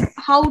 the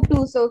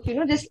how-tos of, you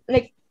know, just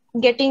like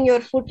getting your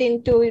foot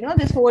into, you know,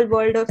 this whole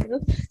world of, you know,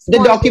 the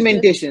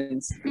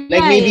documentations,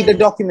 like maybe the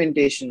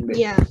documentation bit.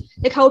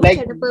 Like how to set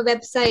up a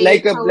website,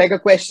 like a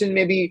question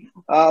maybe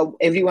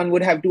everyone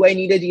would have: do I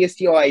need a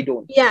GST or I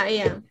don't?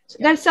 So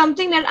that's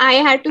something that I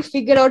had to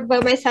figure out by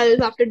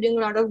myself after doing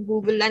a lot of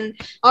Google, and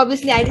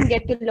obviously I didn't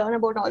get to learn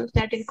about all of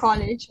that in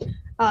college.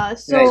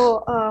 Stuff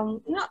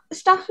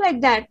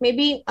like that.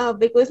 Maybe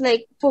because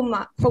like for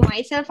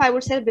myself, I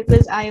would say,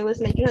 because I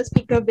was like,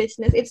 speaker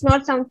business. It's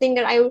not something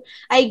that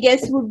I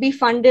guess would be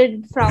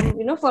funded from,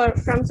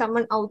 from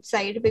someone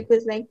outside,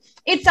 because like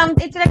it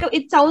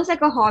sounds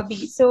like a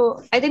hobby.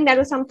 So I think that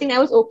was something I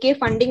was okay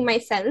funding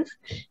myself.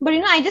 But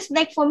I just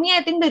like, for me,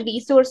 I think the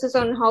resources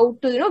on how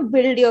to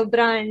build your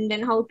brand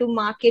and how to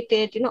market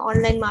it,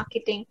 online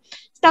marketing,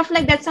 stuff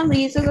like that, some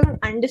resources on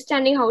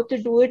understanding how to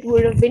do it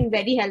would have been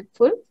very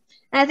helpful.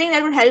 And I think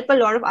that would help a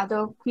lot of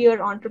other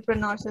queer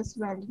entrepreneurs as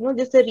well,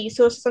 just the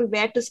resources on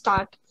where to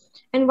start.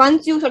 And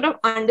once you sort of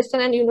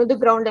understand and the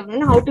ground level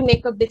and how to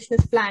make a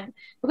business plan,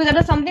 because that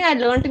was something I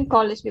learned in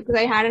college, because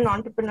I had an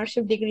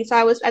entrepreneurship degree.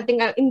 So I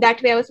think in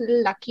that way I was a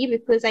little lucky,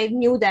 because I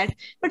knew that.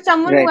 But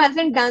someone who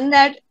hasn't done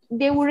that,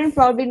 they wouldn't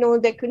probably know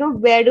that,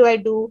 where do I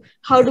do,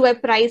 how do I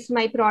price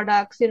my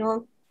products,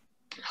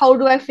 how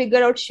do I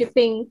figure out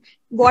shipping?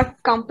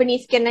 What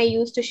companies can I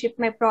use to ship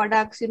my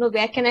products?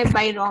 Where can I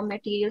buy raw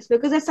materials?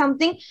 Because that's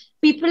something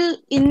people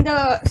in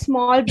the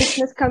small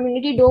business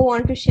community don't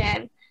want to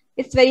share.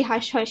 It's very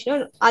hush hush.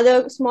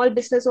 Other small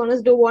business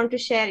owners don't want to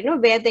share,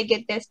 where they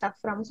get their stuff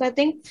from. So I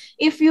think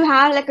if you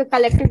have like a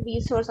collective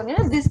resource on,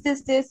 this,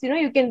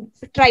 you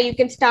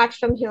can start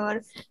from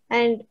here,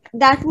 and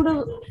that would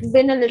have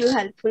been a little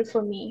helpful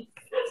for me.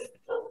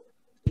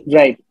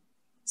 Right.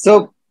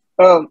 So,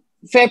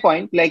 fair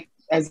point. Like,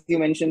 as you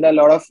mentioned, a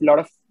lot of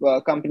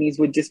companies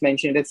would just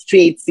mention it as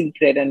trade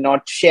secret and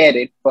not share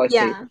it per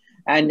se.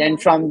 And then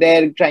from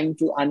there, trying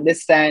to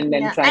understand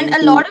and and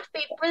a lot of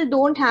people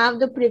don't have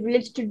the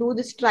privilege to do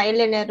this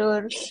trial and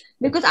error,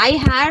 because I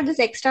had this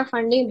extra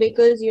funding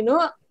because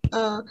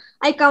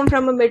I come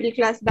from a middle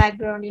class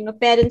background.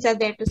 Parents are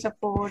there to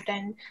support,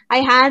 and I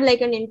had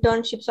like an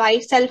internship, so I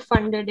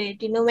self-funded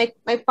it.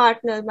 My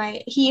partner,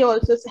 he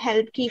also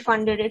helped, he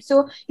funded it.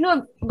 So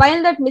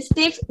while that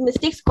mistakes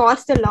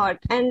cost a lot,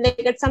 and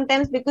like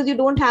sometimes because you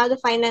don't have the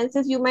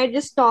finances, you might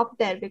just stop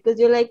there because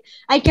you're like,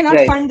 I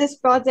cannot fund this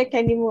project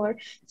anymore.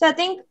 So I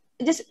think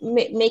just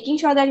making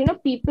sure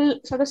that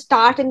people sort of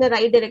start in the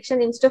right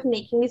direction instead of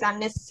making these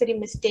unnecessary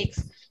mistakes,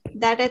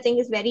 that I think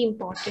is very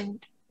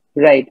important.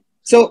 Right.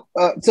 So,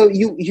 so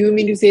you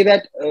mean to say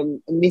that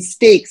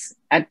mistakes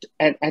at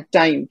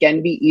time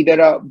can be either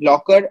a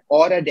blocker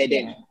or a dead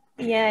end?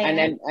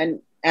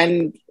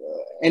 And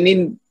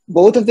in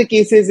both of the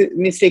cases,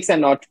 mistakes are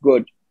not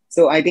good.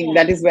 So I think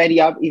that is where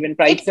even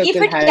Pride Circle if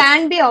it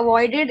can be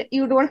avoided,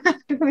 you don't have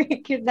to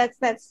make it. That's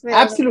where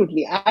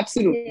absolutely.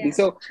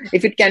 So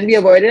if it can be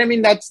avoided, I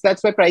mean that's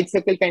where Pride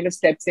Circle kind of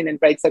steps in, and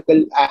Pride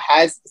Circle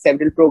has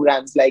several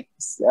programs like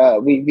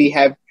we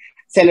have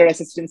seller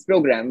assistance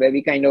program where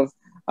we kind of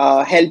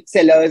help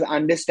sellers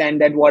understand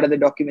that what are the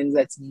documents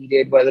that's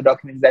needed, what are the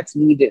documents that's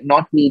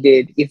not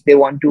needed. If they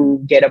want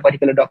to get a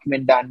particular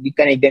document done, we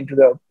connect them to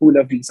the pool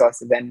of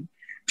resources and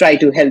try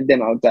to help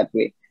them out that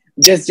way.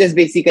 Just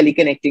basically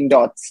connecting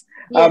dots.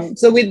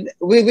 So with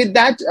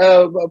that,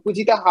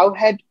 Pujitha, how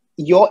had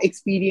your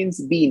experience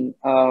been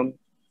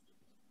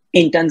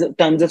in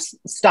terms of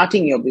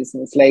starting your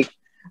business? Like,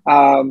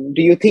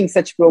 do you think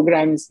such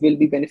programs will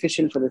be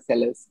beneficial for the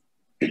sellers?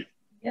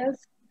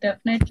 Yes,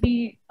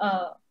 definitely.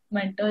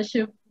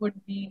 Mentorship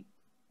would be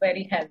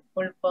very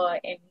helpful for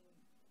any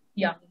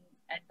young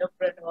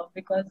entrepreneur,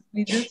 because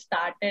we just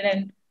started,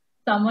 and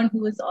someone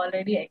who is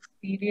already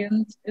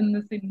experienced in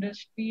this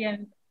industry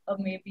and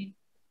maybe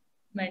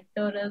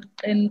mentor us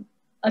in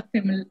a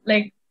similar,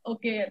 like,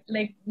 okay,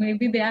 like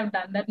maybe they have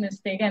done that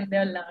mistake and they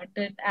have learned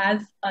it.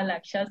 As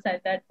Laksha said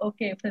that,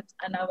 okay, if it's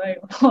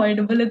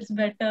unavoidable, it's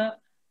better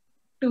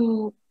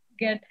to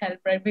get help,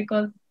 right?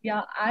 Because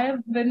I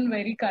have been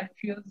very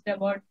confused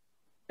about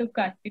to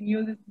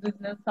continue this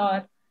business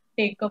or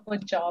take up a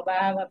job.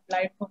 I have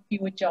applied for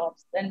few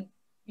jobs, and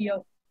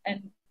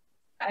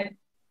I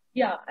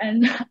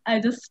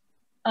just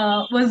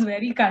was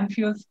very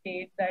confused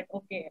state that,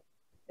 okay,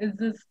 is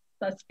this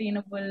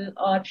sustainable,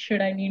 or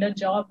should I need a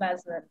job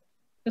as well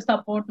to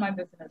support my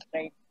business,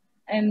 right?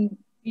 And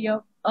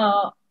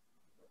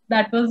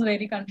that was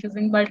very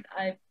confusing, but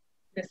I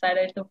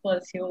decided to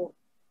pursue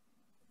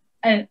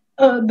and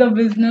the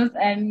business.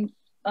 And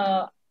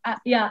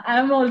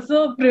I'm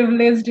also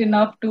privileged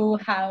enough to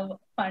have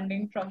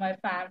funding from my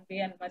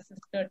family and my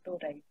sister too,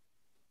 right?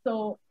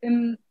 So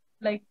I'm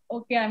very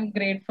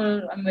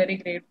grateful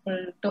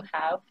to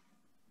have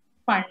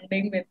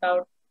funding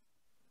without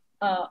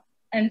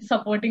and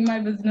supporting my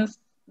business,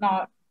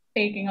 not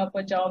taking up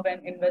a job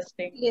and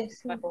investing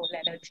my whole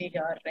energy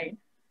here, right?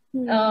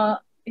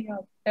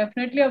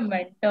 Definitely a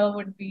mentor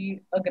would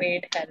be a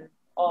great help.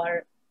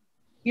 Or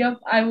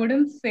I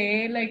wouldn't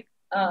say like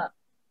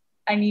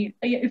I need,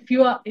 if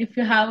you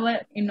have an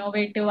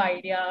innovative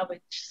idea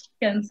which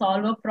can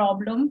solve a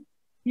problem,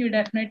 you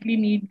definitely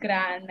need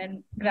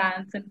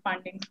grants and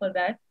funding for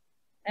that.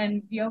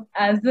 And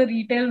as a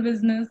retail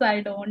business,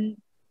 I don't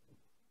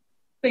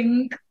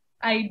think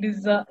I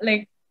deserve,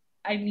 like,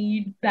 I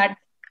need that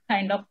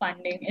kind of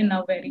funding in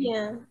a very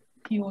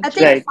huge. I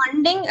think Right.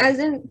 funding, as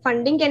in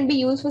funding, can be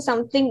used for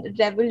something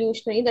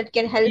revolutionary that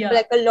can help Yeah.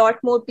 like a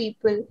lot more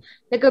people,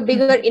 like a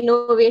bigger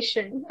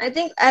innovation. I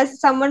think as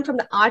someone from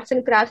the arts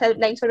and crafts, I would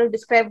like sort of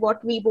describe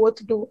what we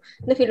both do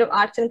in the field of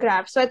arts and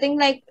crafts. So I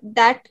think like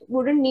that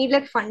wouldn't need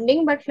like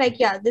funding, but like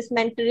yeah, this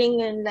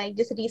mentoring and like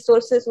just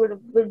resources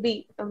would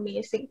be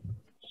amazing.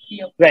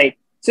 Yep. Right.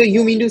 So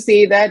you mean to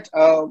say that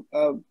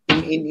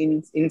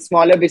in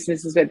smaller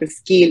businesses where the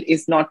scale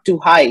is not too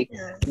high,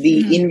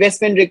 the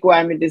investment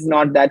requirement is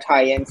not that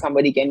high, and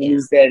somebody can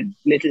use their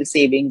little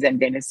savings and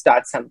then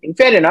start something.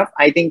 Fair enough.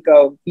 I think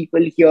people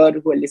here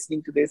who are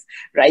listening to this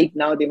right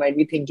now, they might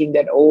be thinking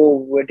that, oh,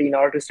 but in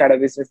order to start a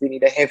business, we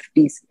need a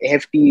hefty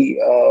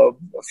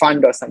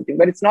fund or something.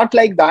 But it's not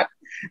like that.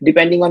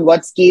 Depending on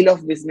what scale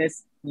of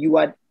business you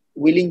are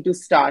willing to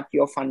start,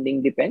 your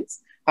funding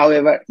depends.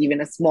 However,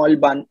 even a small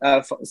bunch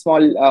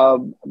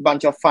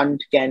of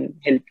fund can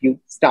help you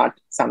start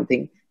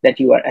something that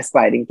you are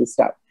aspiring to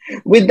start.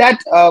 With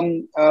that,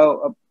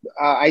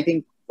 I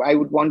think I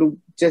would want to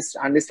just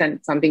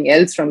understand something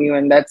else from you,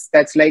 and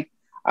that's like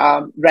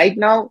right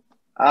now,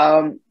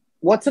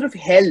 what sort of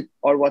help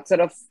or what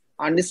sort of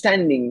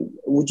understanding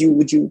would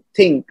you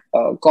think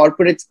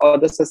corporates or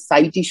the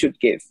society should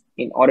give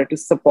in order to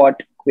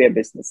support queer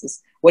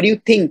businesses? What do you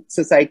think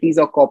society's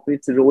or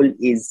corporates' role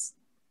is?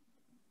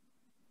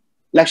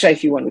 Laksha,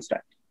 if you want to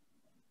start.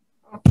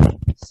 Okay.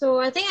 So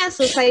I think as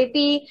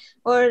society,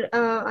 or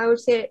I would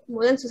say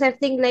more than society, I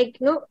think like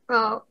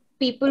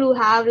people who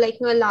have like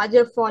a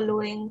larger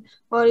following,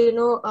 or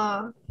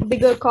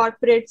bigger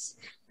corporates,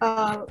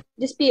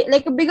 just be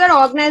like bigger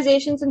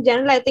organizations in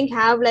general, I think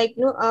have like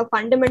a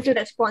fundamental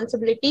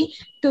responsibility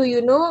to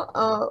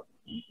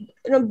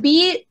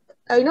be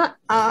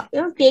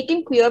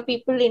taking queer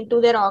people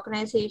into their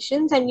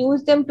organizations and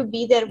use them to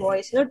be their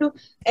voice, to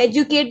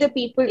educate the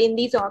people in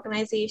these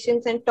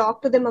organizations and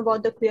talk to them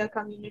about the queer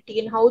community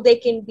and how they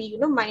can be,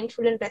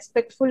 mindful and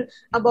respectful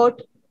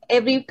about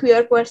every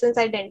queer person's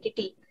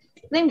identity.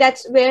 I think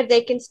that's where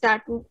they can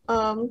start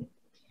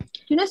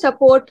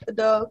support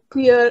the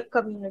queer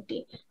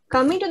community.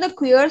 Coming to the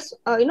queers,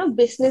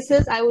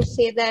 businesses, I would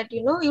say that,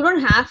 you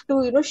don't have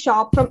to,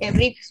 shop from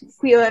every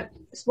queer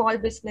small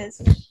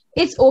business.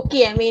 It's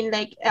okay. I mean,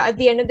 like at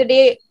the end of the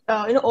day,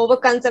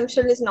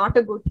 overconsumption is not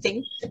a good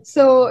thing.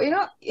 So,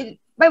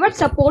 but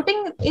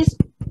supporting is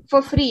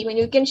for free. When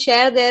you can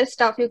share their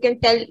stuff, you can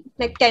tell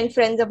like 10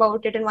 friends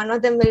about it and one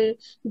of them will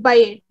buy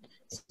it.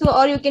 So,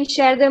 or you can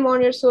share them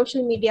on your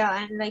social media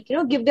and like,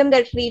 give them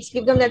that reach,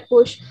 give them that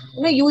push,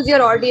 use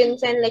your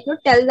audience and like,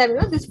 tell them,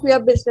 this queer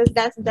business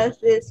does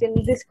this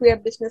and this queer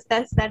business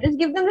does that. Just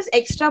give them this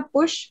extra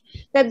push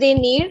that they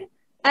need.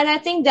 And I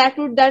think that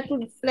would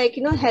like,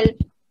 help,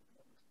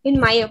 in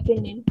my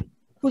opinion.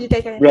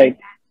 Pujitha,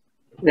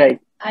 Right.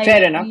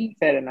 Fair enough.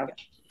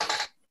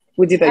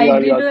 Pujitha, I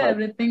agree your to thought.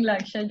 everything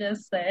Laksha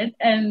just said.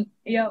 And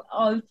yeah,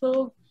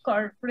 also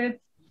corporates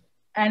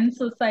and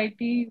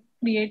society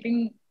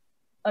creating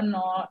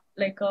a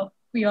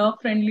queer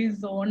friendly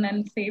zone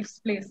and safe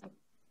spaces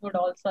would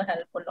also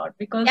help a lot,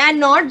 because and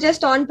not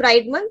just on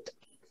Pride Month,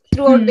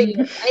 throughout the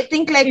year. I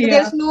think like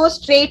there's no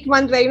straight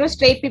month where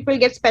straight people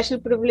get special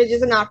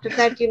privileges and after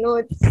that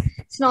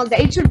it's not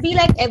that. It should be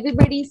like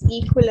everybody's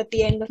equal at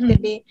the end of the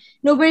day.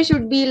 Nobody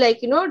should be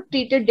like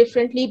treated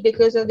differently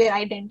because of their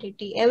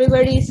identity.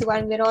 Everybody is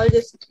one. We're all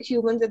just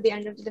humans at the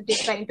end of the day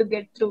trying to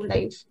get through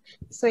life.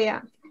 So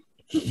yeah.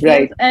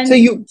 Right.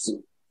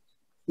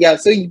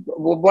 Yes, So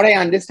what I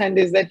understand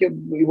is that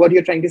what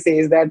you're trying to say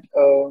is that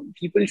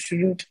people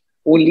shouldn't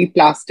only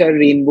plaster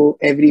rainbow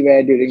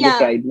everywhere during the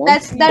Pride Month,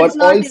 that's but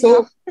also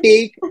enough.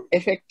 take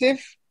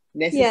effective,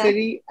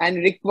 necessary, and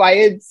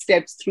required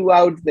steps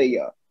throughout the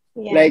year.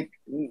 Yeah. Like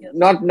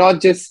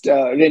not just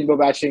rainbow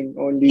bashing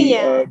only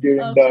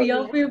during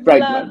the queer people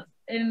Pride are Month.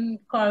 in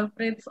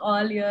corporates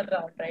all year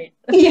round, right?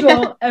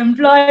 So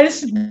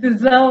employees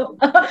deserve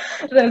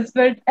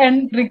respect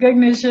and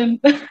recognition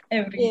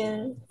every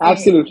day.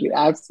 Absolutely.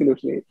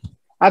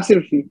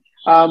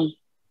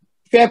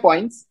 Fair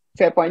points.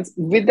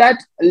 With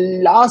that,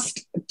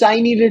 last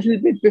tiny little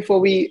bit before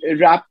we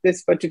wrap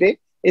this for today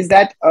is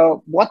that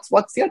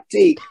what's your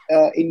take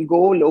in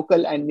Go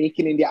Local and Make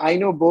in India? I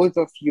know both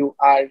of you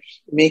are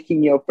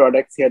making your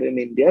products here in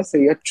India, so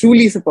you're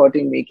truly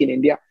supporting Make in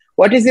India.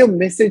 What is your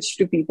message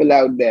to people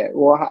out there?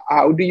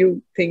 How do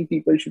you think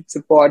people should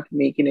support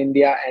Make in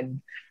India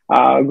and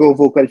go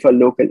vocal for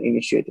local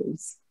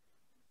initiatives?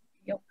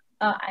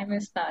 I may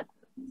start.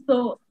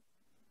 So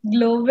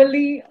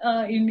globally,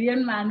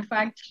 Indian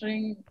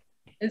manufacturing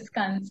is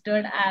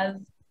considered as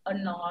a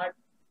not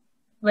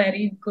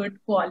very good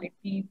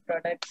quality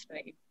products,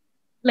 right?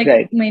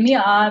 Like many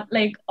are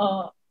like,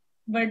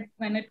 but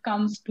when it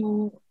comes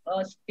to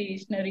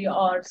stationery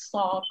or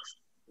socks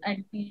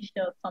and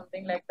t-shirts,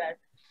 something like that.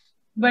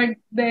 But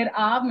there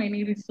are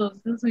many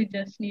resources. We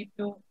just need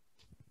to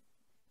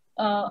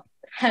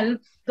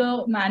help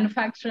the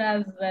manufacturer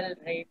as well,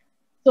 right?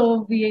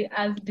 So we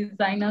as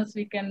designers,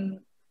 we can,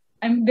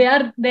 and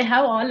they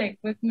have all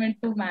equipment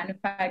to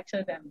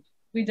manufacture them.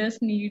 We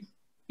just need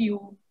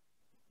few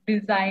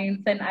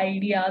designs and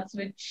ideas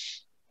which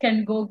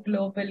can go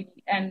globally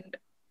and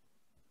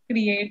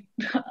create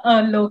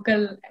a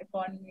local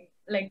economy,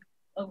 like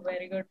a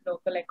very good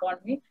local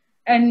economy.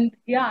 And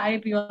yeah,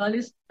 I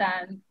really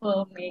stand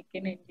for Make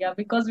in India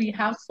because we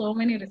have so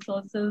many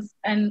resources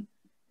and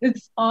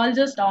it's all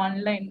just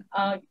online.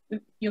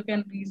 You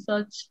can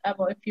research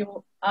about if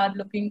you are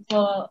looking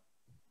for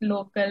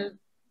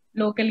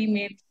locally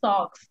made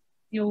socks.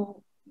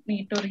 You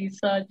need to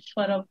research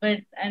for a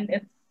bit, and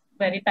it's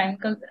very time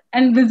consuming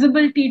and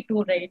visibility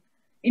too, right?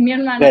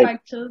 Indian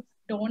manufacturers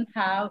don't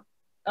have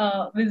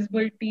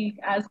visibility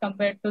as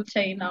compared to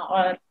China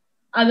or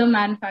other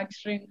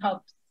manufacturing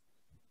hubs.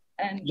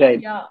 And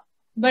yeah,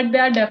 but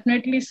there are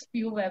definitely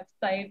few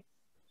websites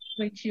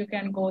which you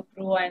can go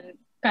through and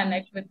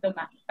connect with the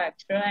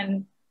manufacturer.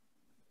 And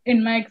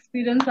in my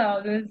experience, I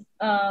always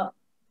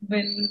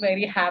been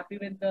very happy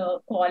with the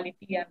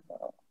quality and the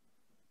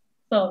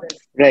service.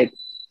 Right.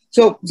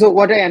 So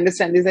what I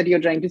understand is that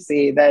you're trying to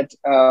say that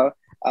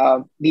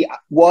the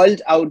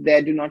world out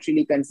there do not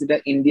really consider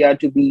India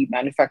to be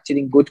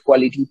manufacturing good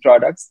quality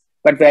products,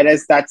 but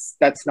whereas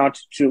that's not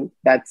true.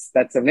 That's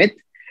a myth.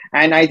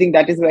 And I think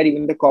that is where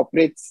even the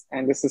corporates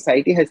and the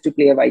society has to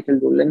play a vital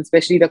role, and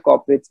especially the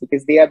corporates,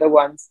 because they are the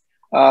ones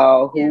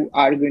who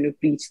are going to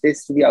preach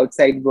this to the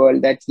outside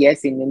world that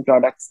yes, Indian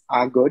products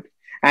are good.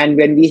 And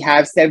when we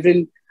have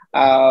several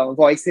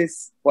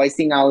voices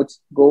voicing out,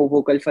 go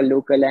vocal for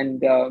local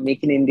and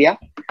make in India,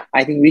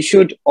 I think we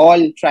should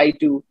all try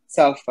to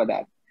serve for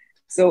that.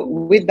 So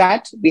with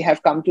that, we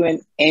have come to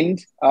an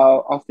end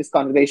of this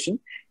conversation.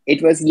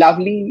 It was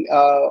lovely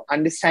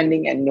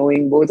understanding and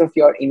knowing both of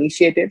your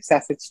initiatives,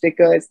 Asset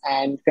Stickers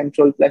and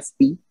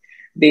Ctrl+P.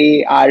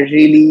 They are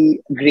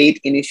really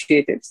great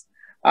initiatives.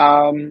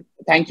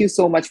 Thank you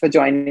so much for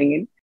joining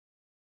in.